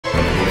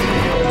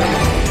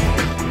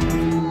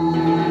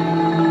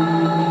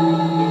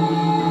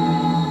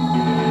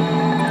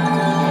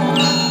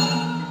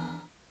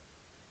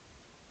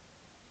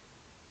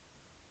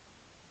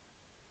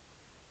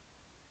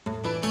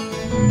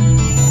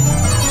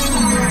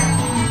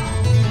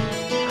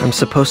I'm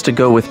supposed to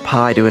go with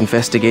Pi to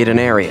investigate an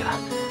area.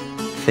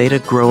 Theta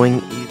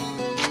growing...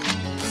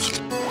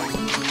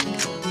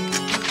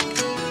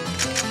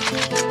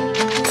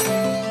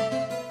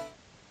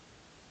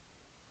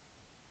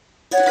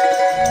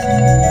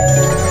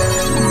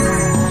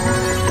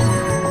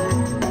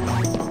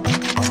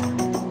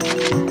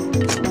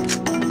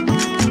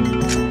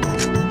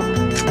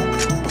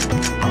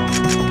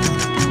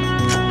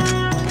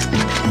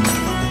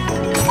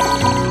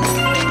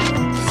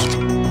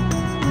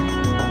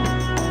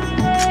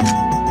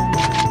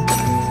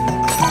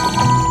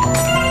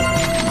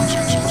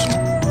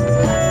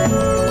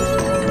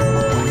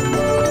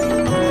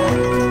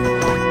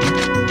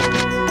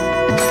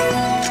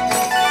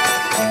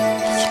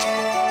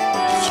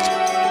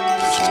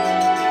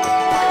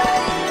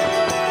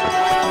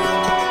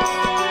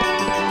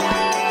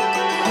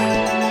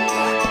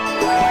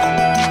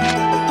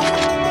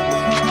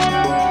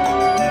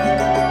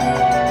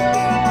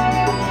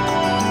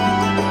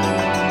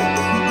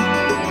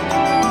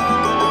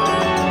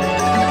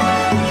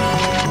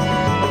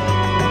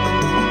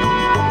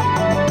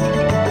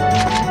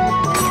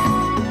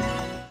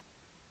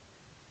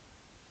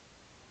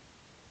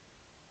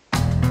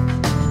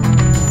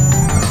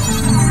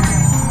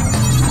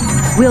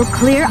 We'll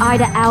clear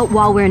Ida out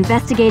while we're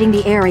investigating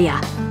the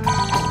area.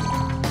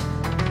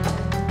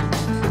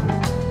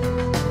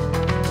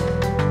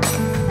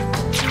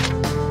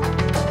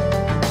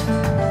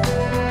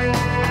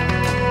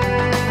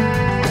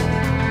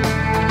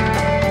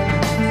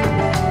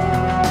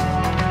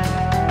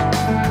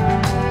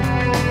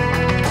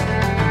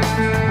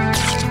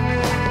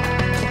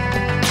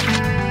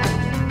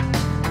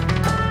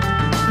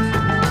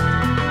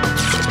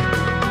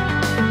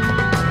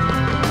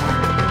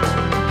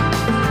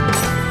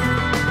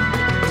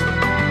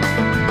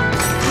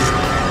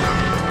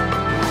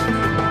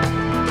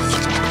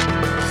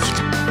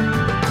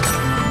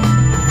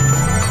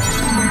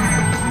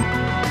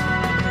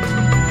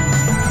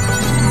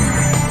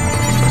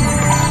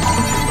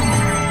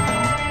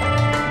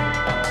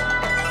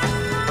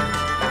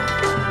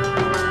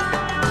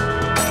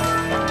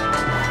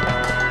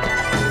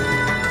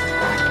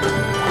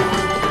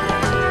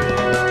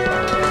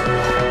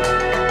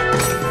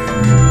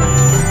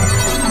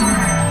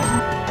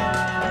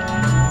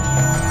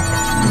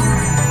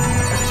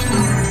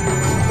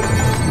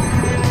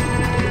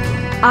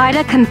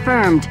 Ida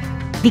confirmed.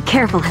 Be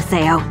careful,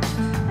 Haseo.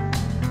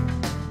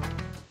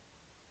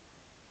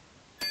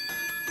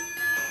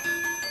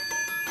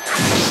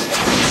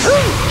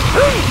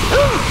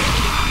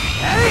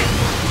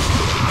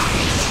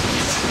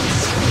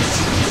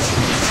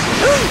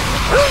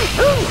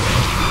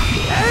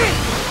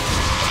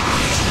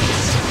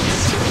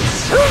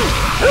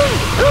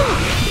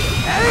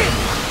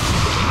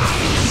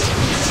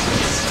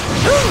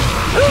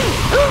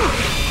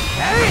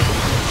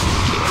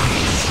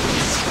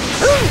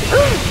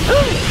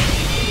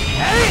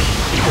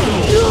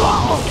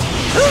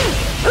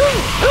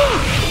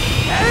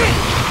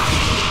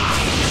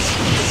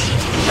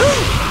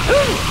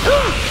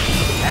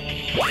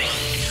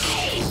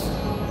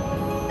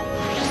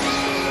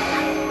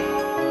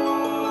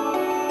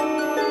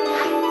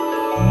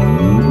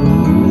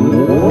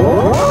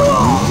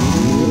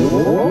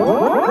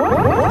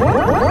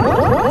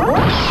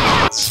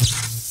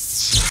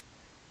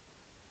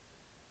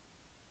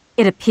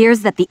 It appears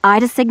that the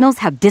Ida signals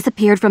have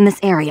disappeared from this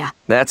area.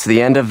 That's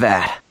the end of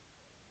that.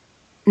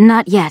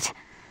 Not yet.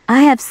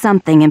 I have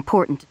something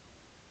important.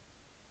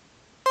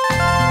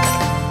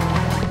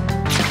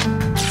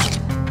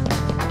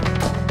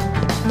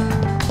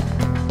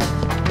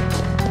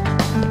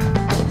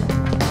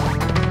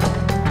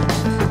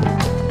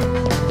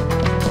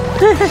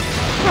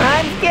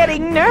 I'm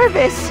getting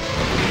nervous.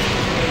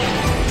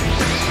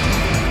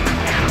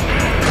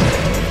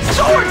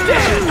 Sword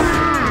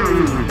dance!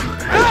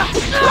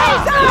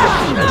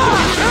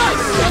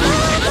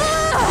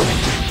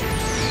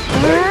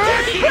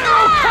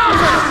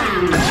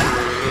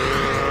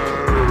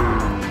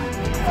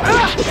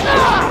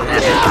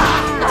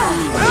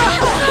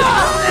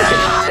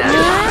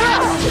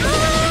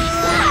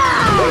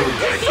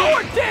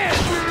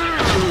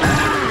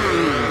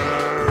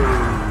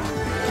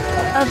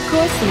 Of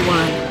course we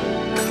won.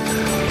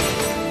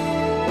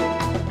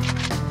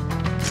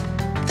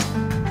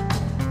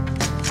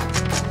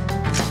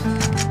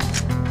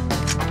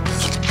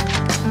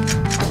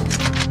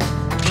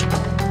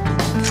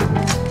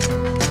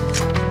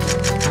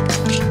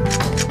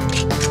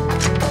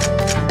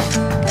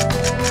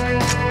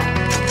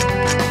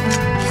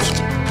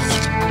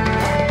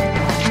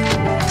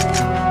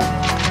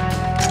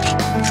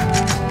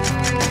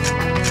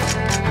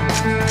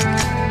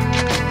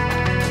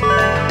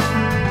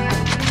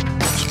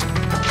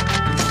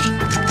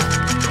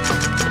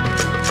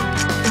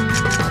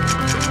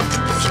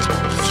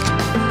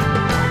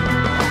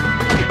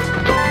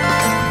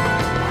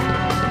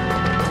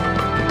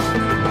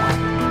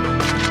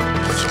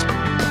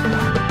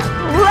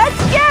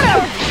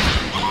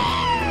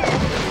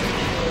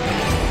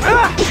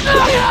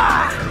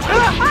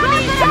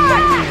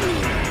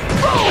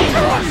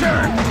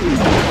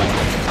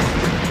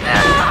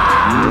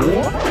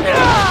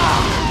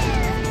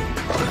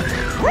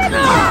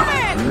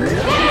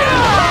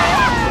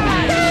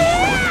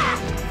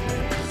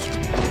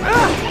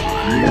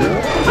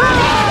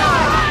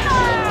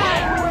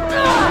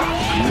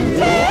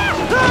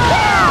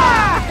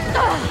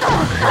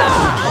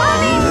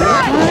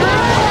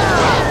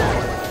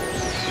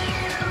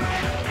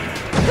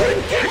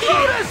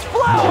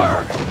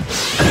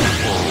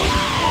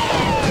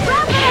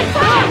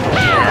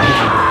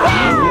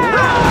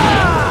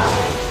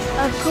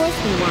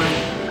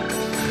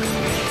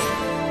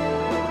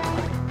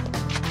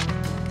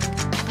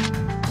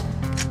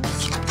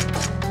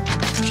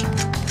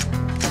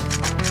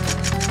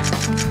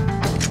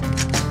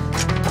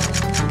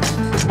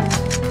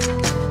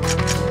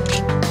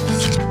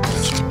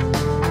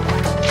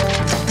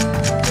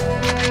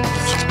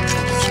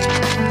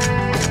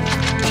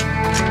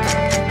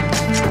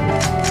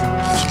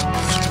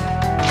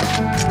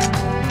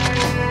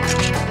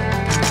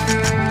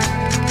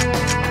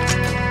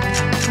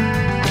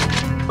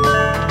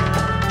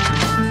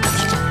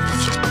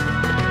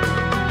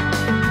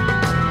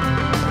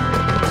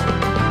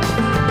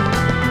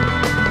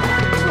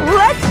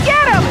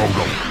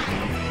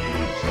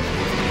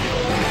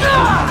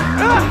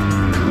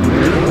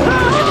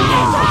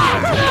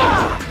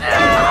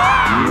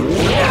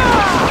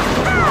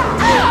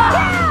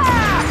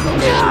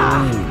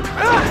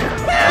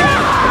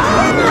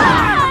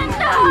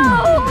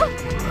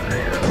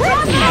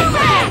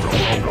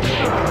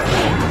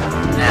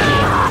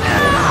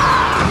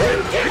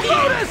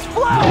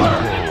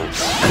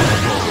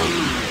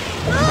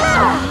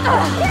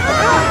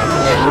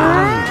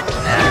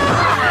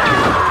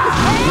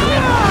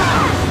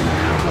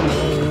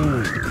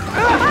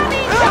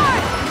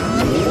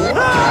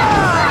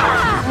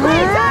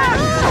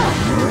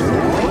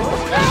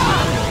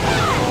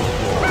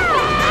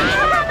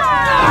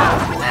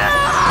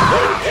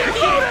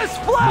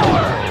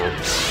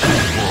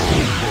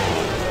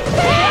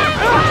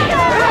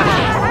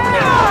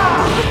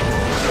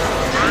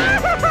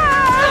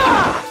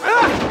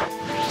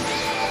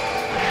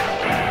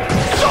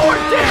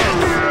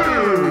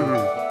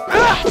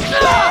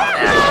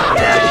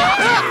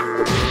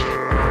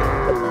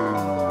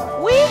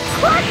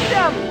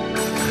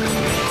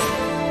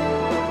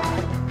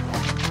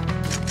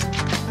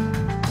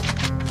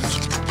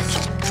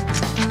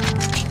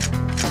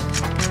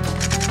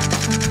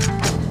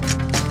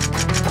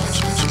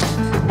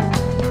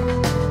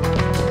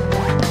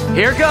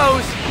 Here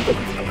goes!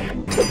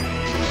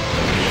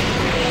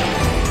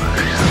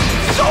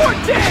 Sword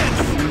dance!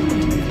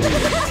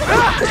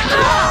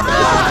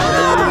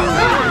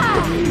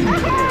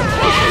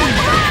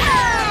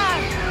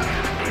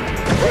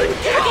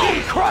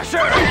 Cookie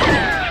crusher!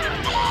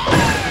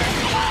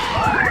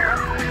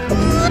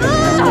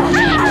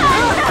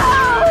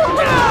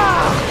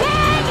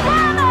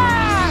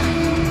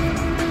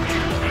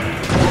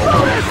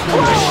 Bonus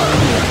flower!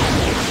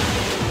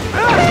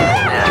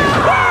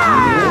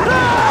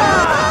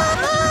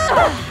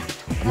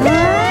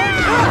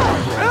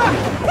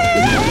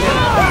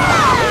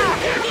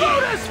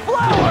 Lotus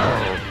flower!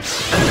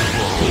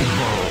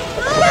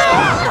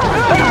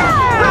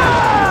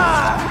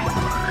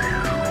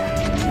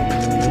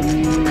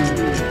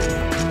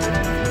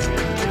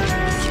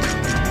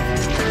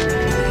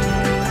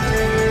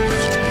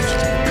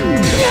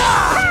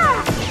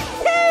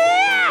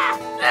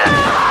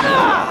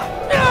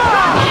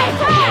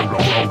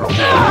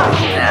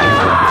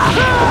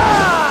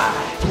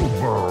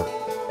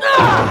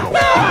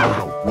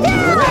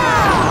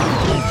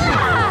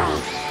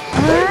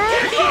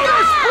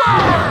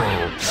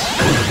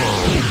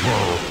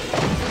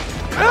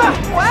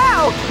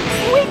 Wow!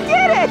 We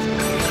did it!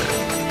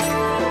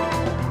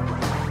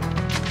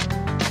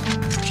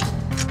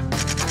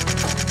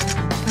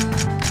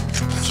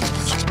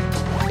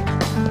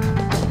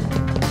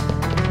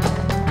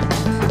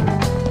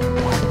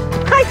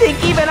 I think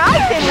even I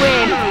can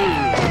win!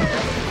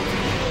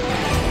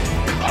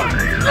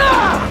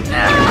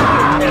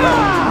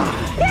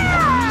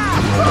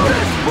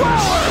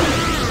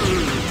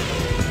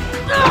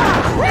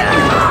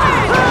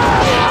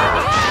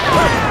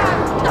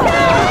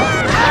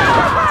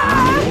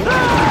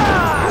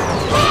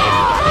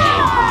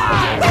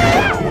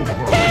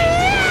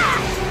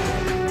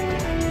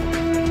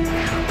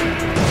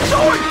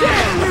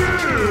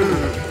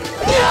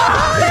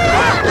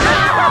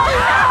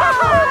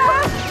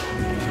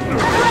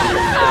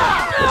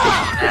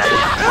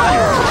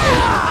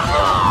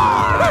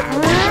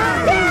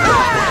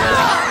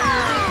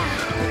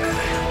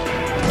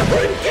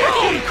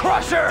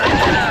 Crusher!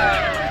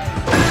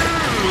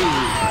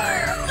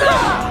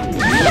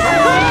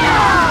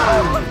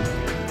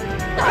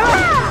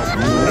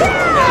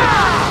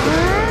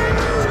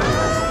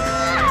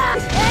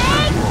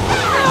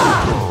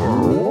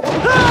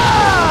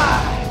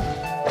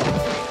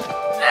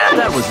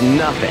 That was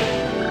nothing.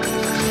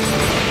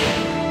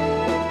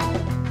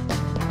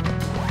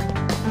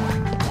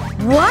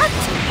 What?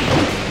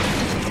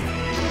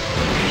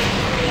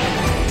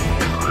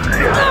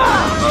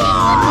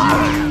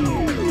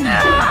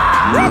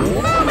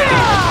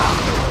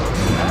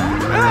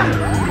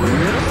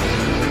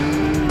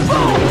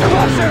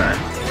 Crusher!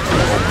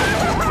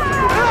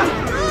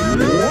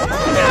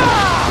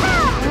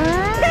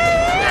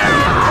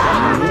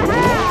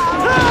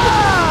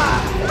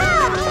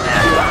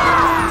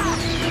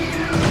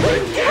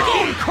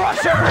 Cookie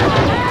crusher!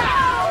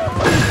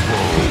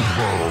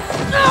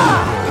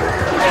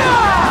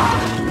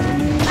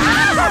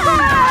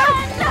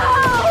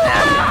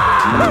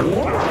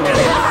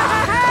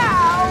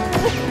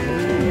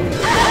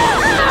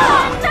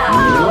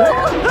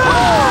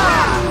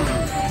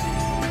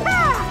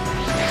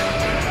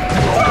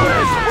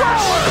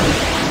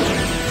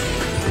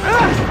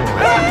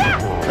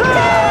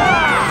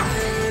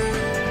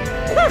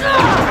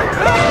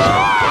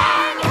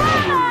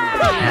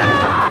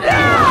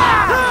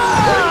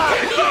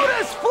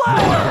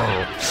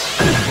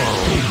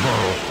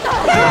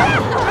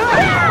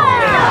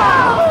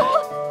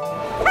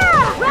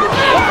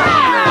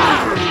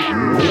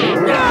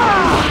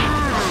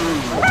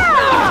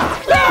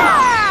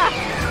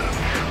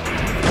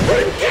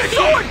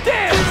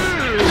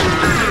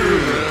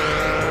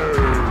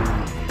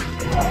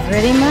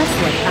 Pretty much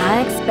what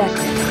I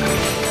expected.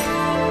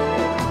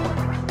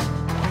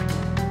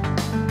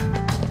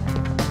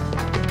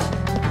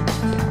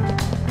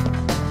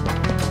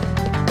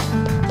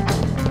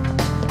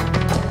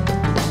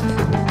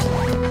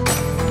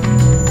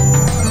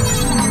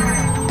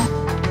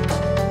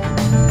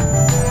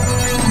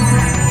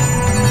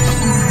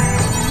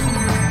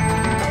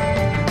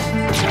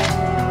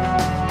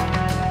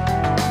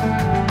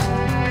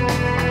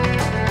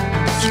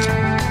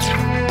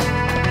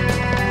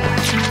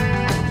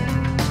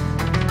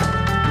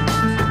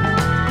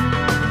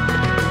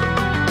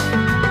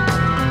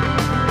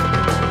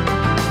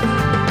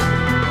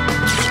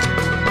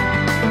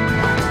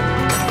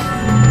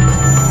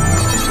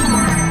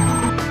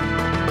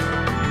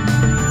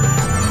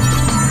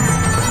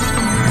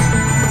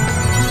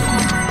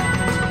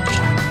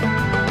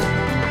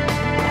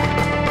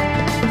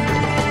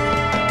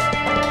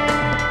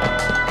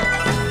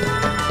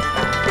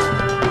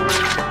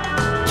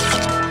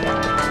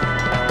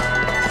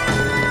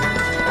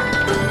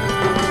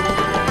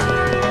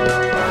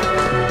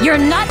 You're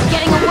not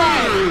getting away!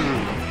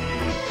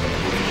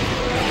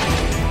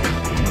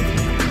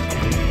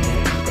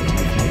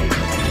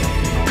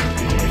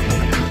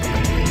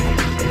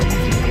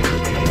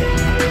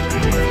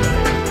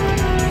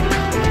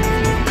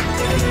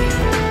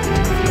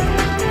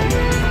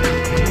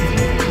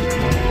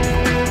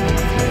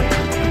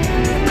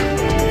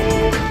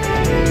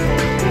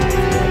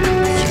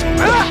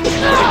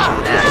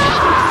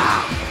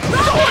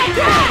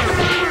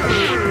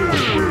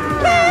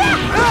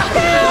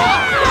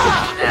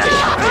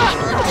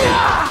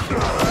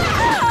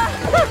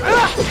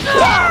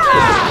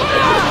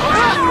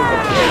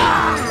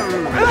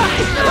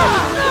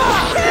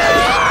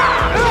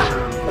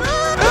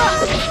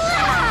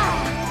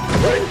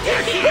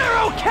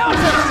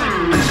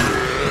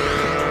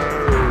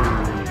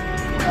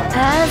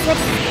 As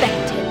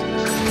expected.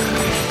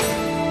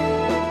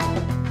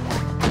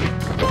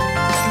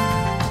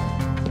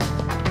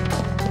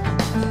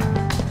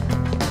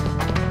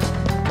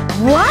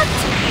 What?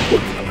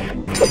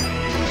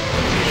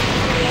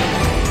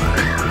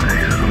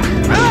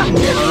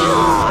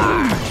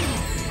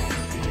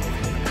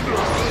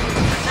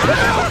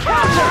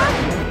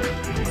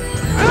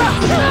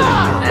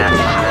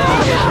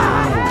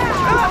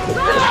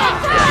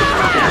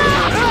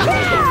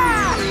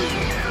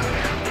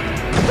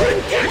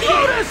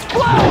 Lotus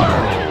flower!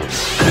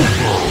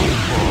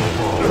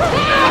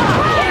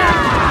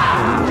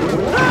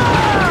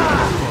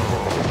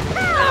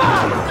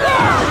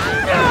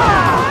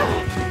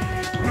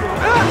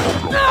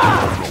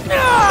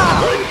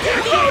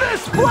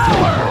 Lotus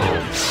flower!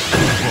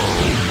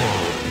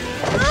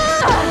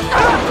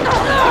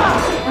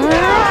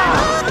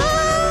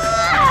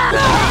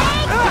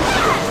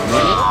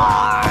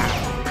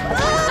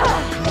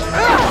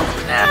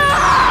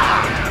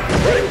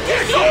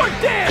 Sword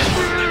dance!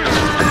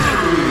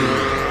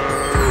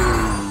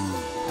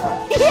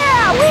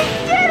 Yeah, we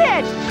did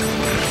it!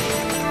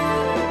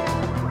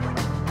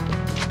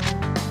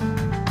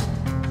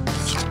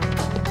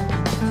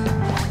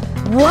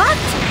 What?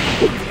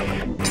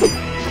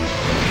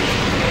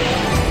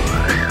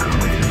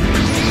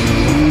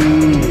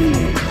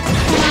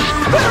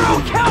 Barrel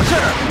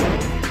counter!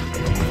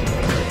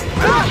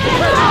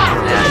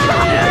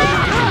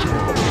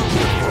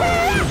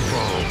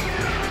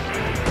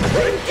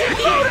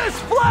 Lotus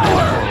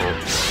flower!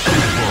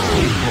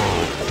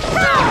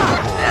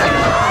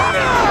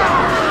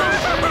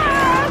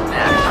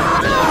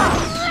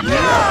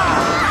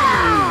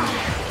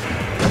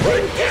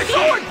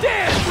 Sword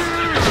dance!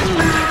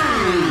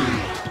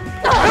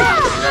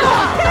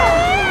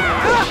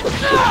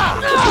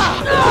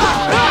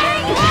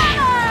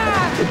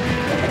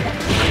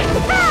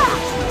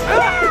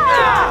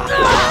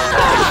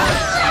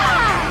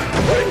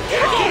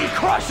 Bone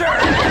crusher!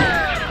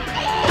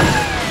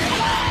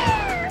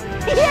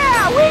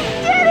 Yeah, we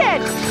did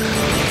it!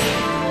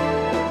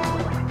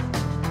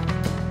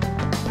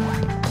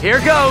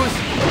 Here goes!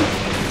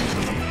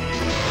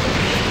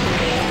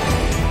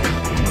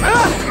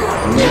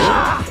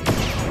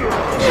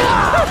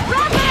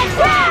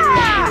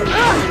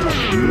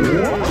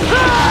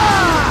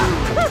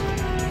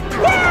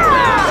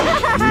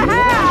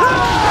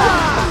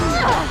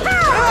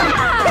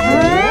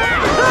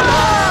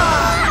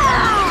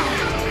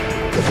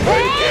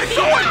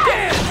 Sword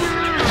dance!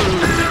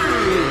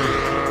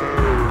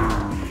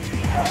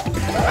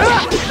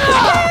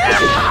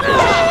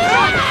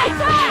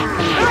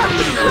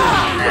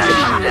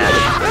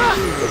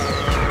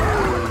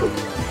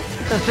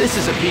 This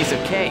is a piece of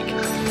cake.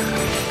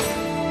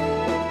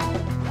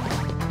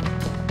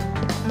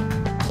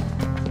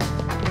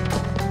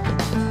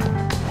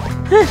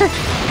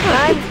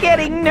 I'm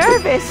getting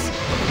nervous.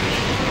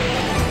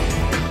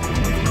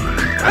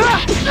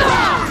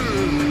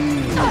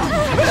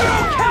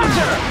 Barrel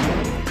counter!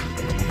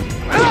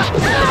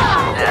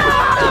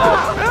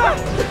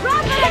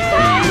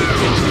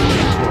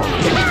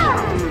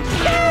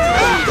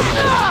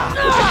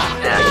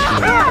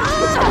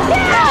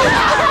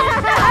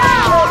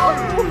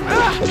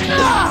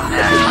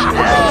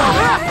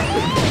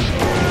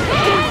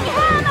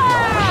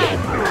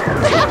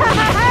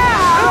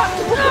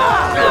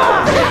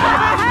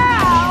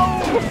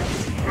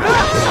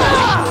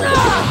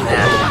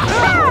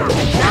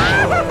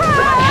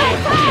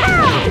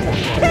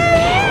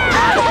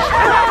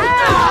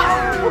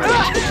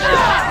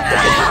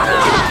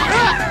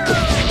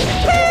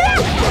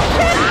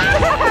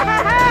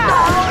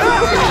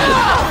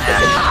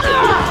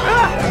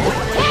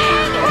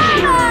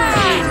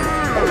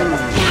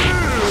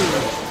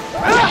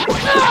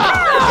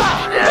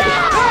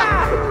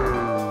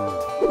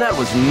 That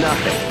was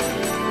nothing.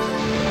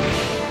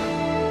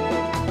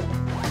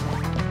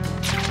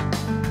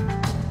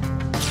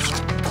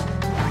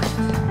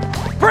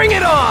 Bring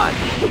it on!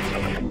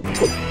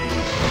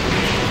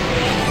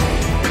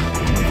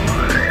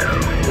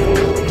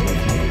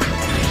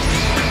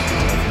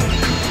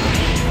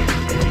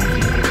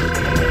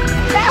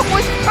 That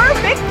was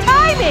perfect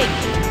timing!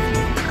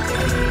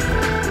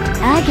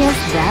 I guess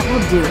that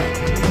will do it.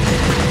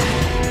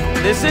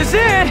 This is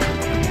it!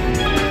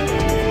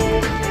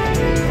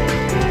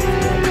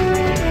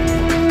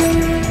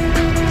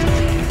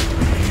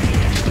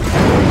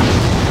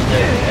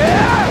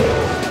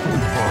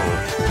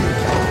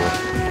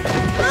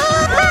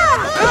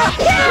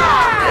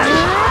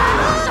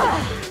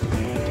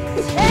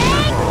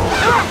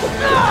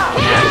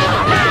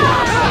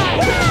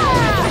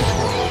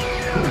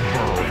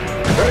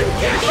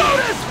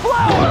 Lotus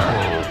flower!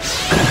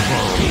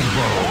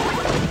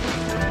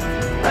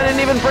 I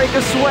didn't even break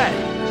a sweat.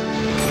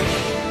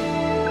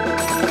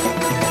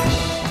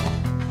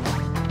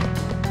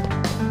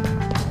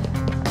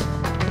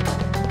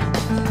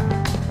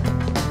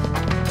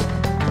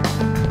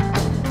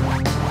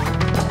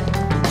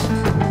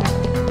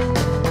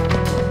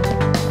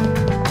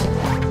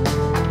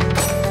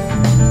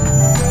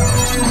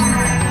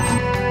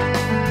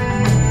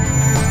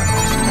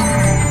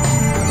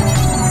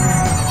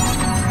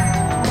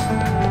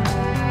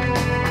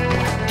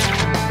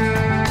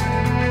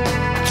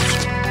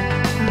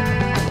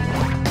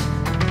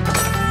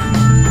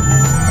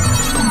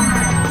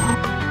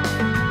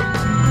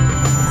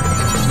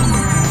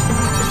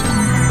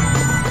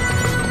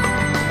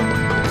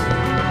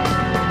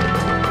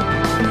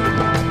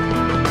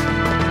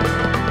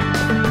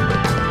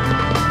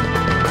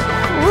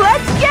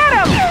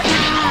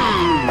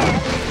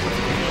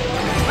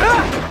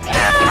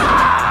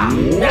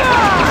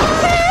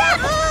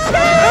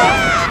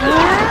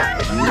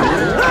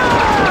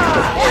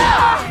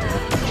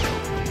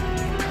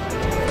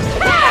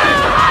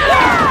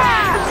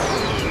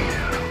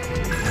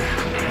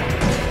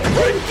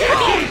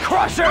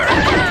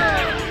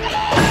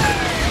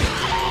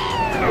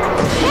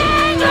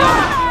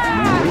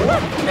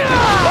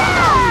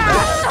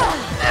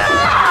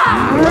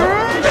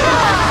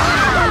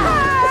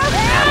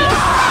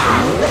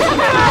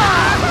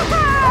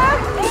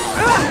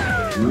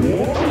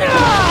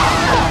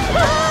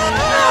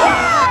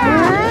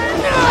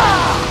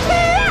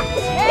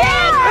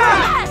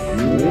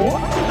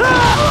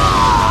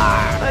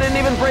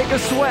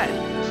 sweat.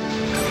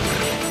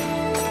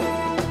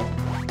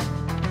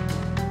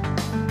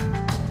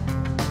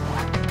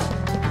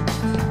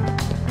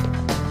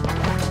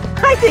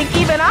 I think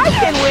even I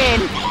can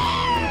win!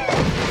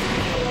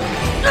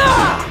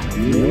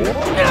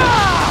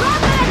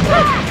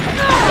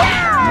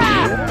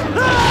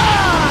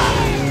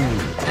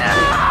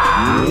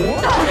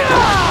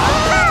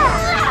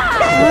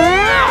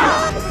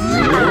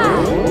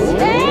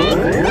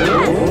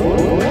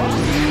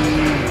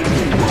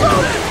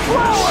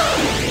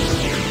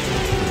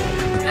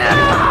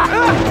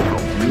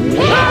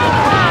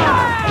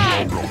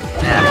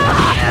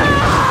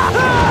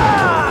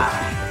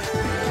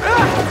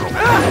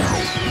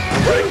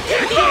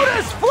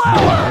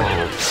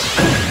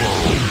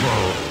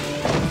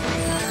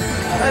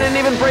 I didn't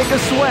even break a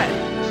sweat.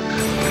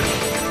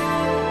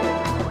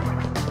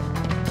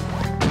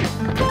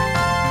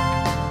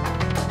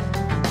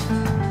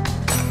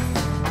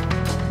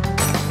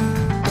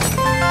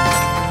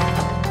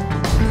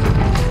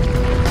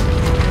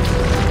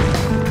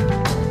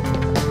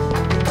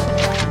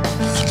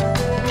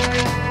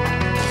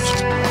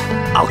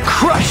 I'll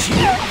crush you!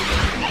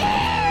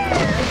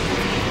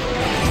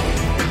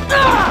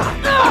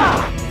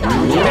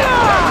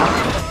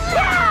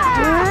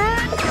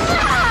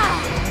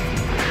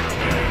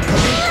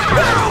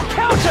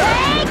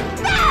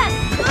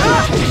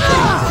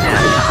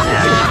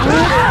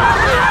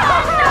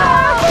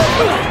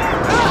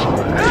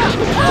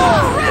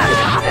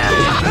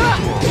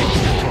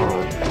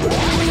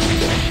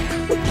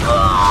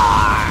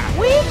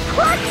 We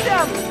crushed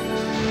them!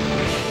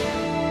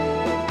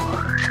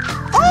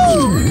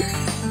 Oh!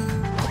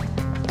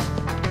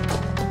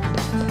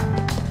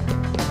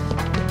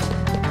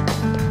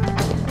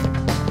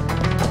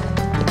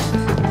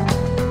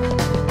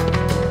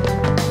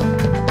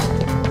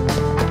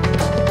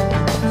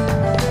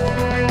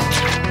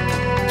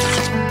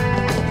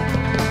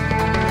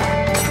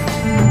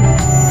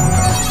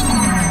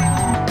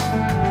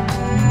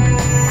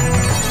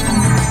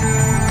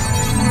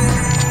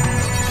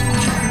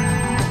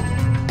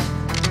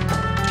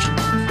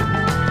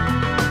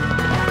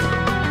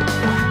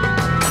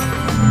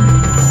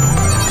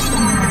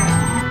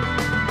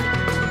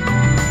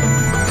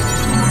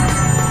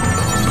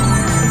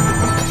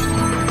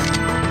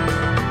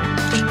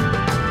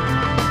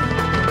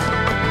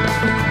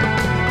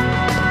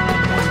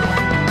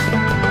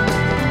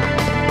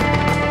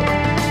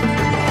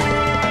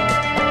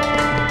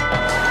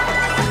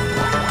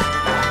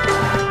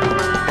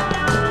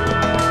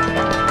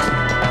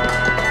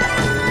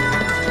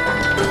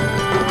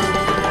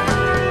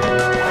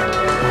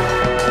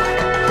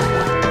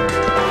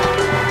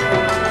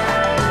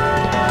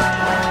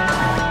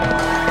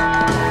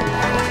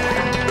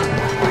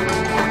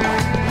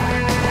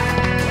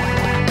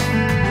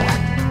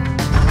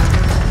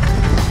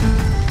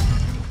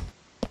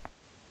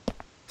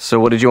 So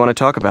what did you want to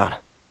talk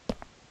about?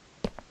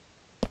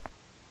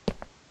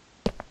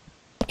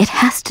 It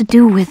has to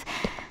do with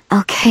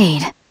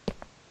Recode.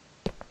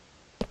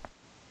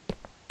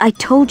 I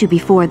told you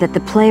before that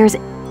the players...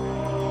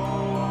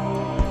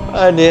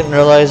 I didn't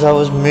realize I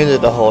was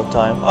muted the whole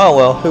time. Oh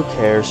well, who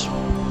cares?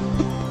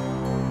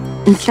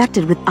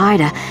 infected with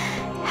Ida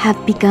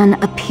have begun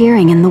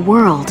appearing in the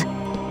world.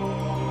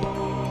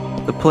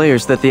 The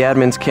players that the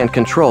admins can't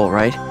control,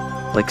 right?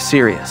 Like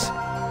Sirius.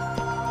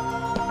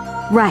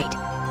 Right.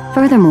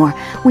 Furthermore,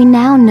 we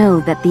now know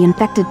that the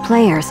infected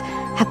players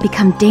have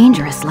become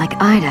dangerous like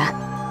Ida.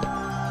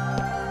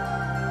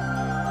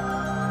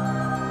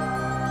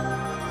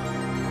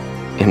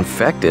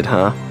 Infected,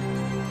 huh?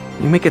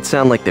 You make it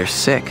sound like they're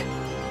sick.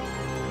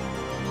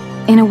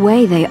 In a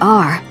way, they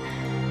are.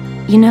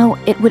 You know,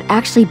 it would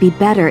actually be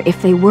better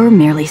if they were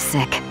merely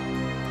sick.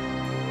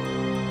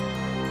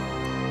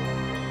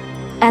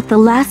 At the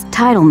last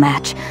title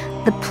match,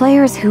 the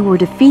players who were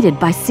defeated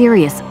by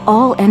Sirius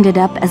all ended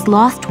up as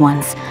lost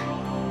ones.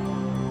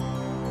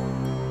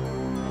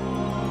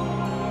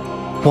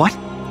 What?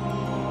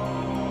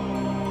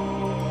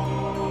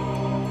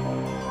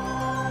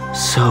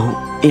 So,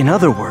 in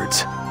other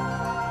words,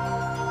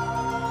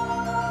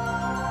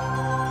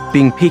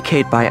 being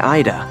PK'd by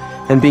Ida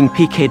and being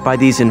PK'd by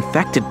these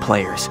infected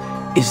players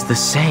is the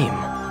same.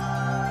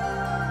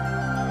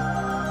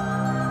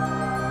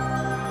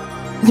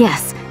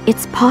 Yes,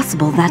 it's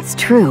possible that's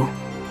true.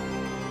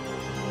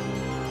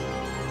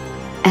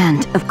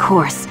 And, of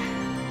course,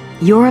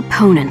 your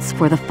opponents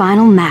for the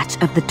final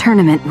match of the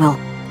tournament will...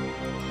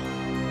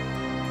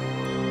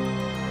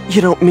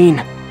 You don't mean...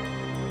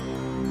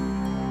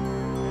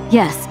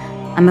 Yes,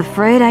 I'm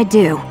afraid I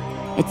do.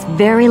 It's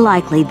very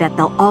likely that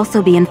they'll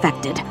also be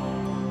infected.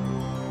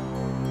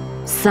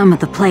 Some of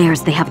the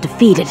players they have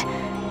defeated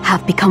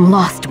have become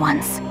lost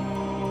ones.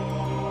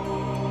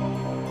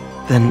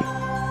 Then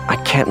I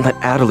can't let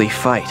Adderley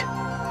fight.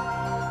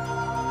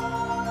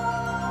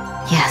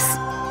 Yes.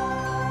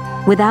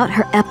 Without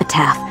her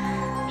epitaph,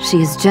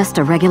 she is just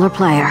a regular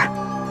player.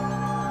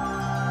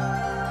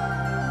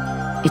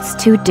 It's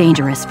too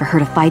dangerous for her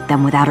to fight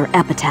them without her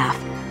epitaph.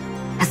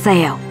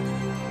 Haseo,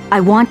 I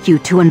want you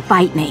to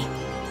invite me.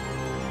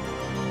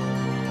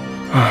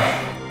 I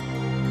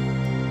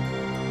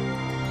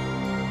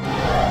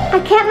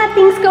can't let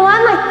things go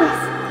on like this.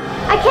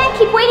 I can't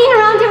keep waiting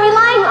around and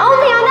relying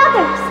only on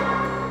others.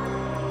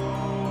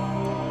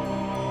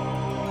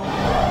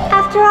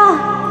 After all,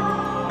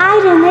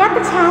 Ida and the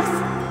epitaphs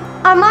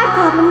are my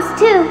problems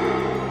too.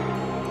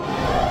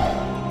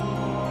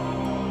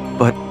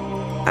 But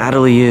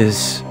Adelie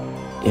is,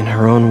 in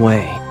her own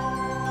way.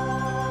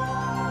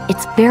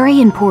 It's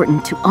very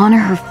important to honor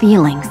her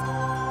feelings.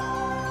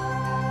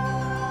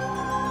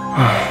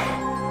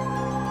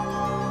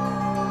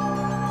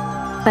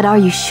 But are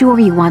you sure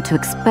you want to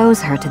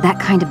expose her to that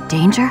kind of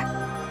danger?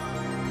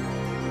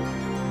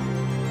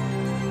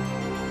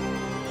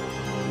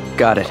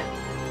 Got it.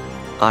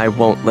 I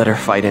won't let her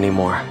fight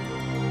anymore.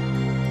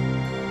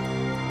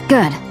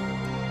 Good.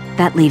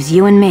 That leaves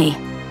you and me.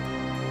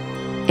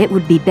 It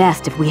would be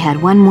best if we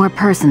had one more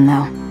person,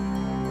 though.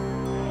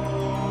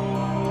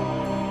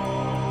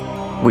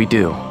 We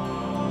do.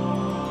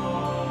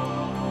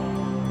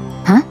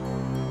 Huh?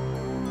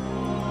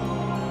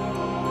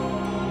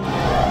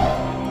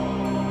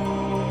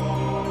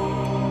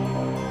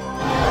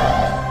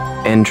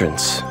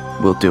 Entrance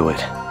will do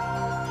it.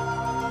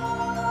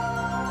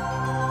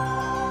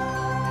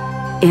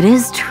 It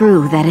is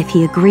true that if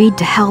he agreed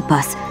to help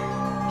us,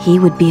 he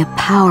would be a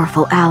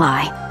powerful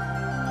ally.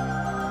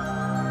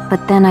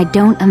 But then I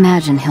don't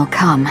imagine he'll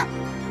come.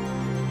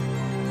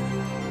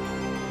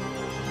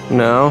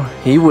 No,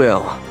 he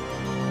will.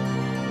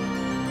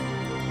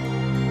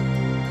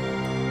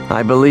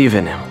 I believe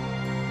in him.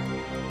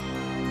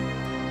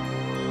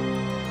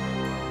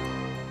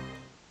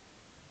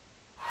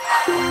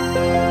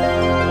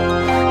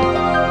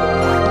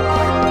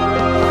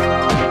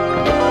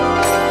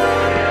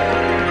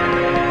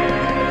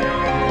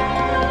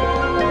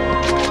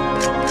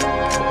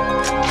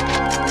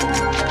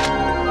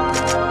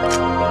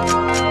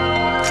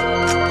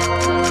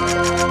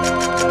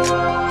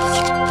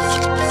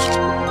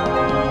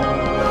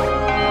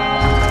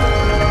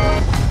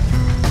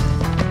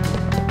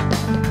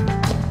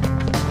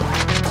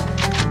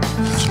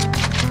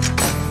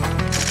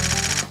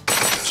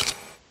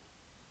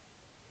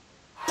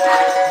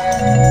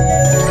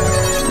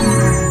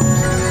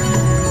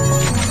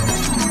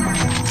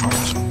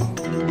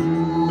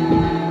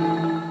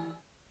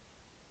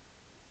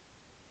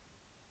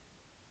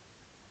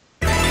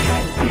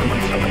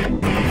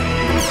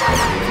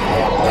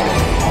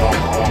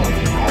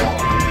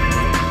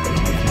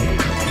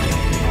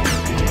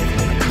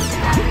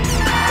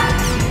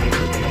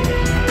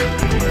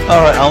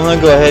 Alright, I'm gonna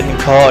go ahead and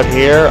call it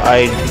here.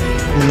 I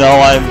know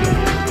I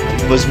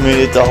was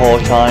muted the whole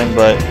time,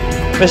 but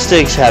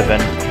mistakes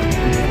happen.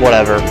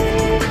 Whatever.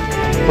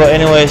 But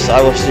anyways,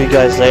 I will see you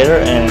guys later,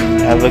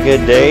 and have a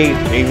good day,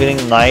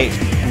 evening, night,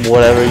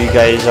 whatever you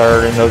guys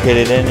are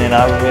located in, and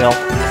I will,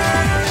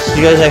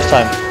 see you guys next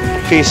time.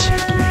 Peace.